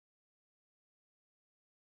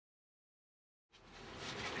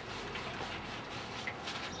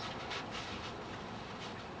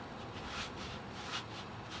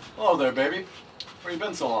Hello there, baby. Where you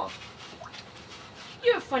been so long?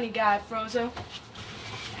 You're a funny guy, Frozo.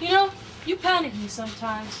 You know, you panic me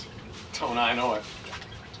sometimes. Don't I know it.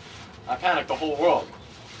 I panic the whole world.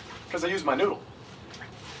 Because I use my noodle.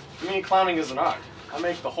 To me, clowning is an art. I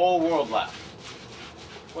make the whole world laugh.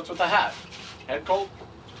 What's with the hat? Head cold?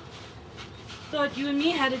 Thought you and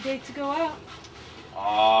me had a date to go out.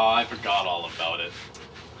 Aw, I forgot all about it.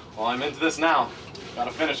 Well, I'm into this now.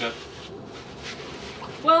 Gotta finish it.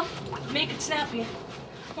 Well, make it snappy.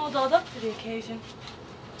 I'm all dolled up for the occasion.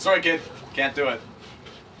 Sorry, kid. Can't do it.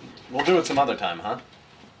 We'll do it some other time, huh?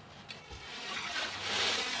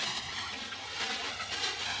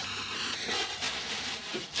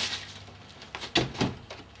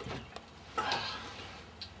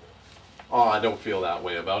 Oh, I don't feel that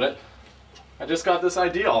way about it. I just got this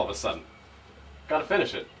idea all of a sudden. Gotta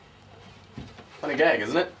finish it. Funny gag,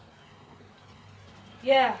 isn't it?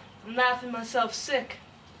 Yeah, I'm laughing myself sick.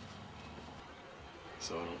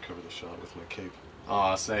 So I don't cover the shot with my cape.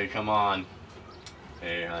 Aw, say, come on.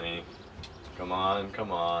 Hey, honey. Come on,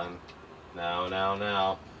 come on. Now, now,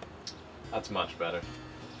 now. That's much better.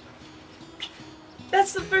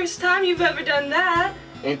 That's the first time you've ever done that.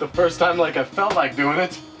 Ain't the first time like I felt like doing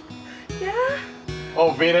it. Yeah? Oh,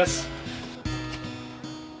 Venus.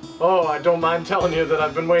 Oh, I don't mind telling you that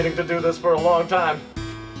I've been waiting to do this for a long time.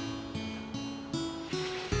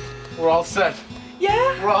 We're all set.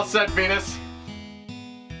 Yeah? We're all set, Venus.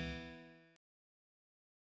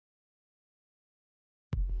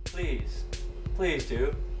 Please, please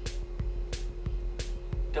do.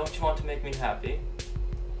 Don't you want to make me happy?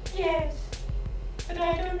 Yes, but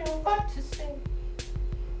I don't know what to say.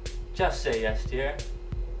 Just say yes, dear.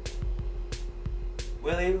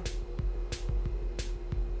 Will you?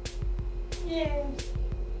 Yes.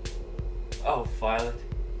 Oh, Violet.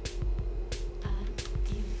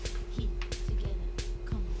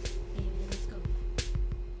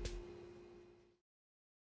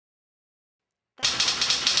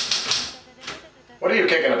 What are you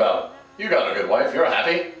kicking about? You got a good wife. You're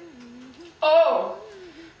happy. Oh,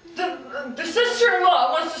 the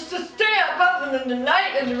sister-in-law wants us to stay up in the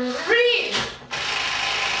night and read.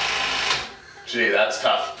 Gee, that's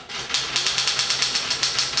tough.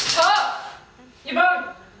 Tough. You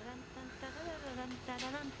both.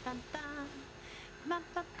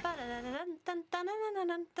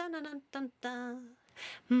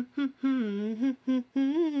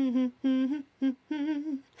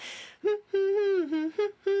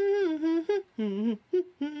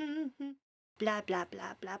 Blah blah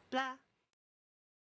blah blah blah.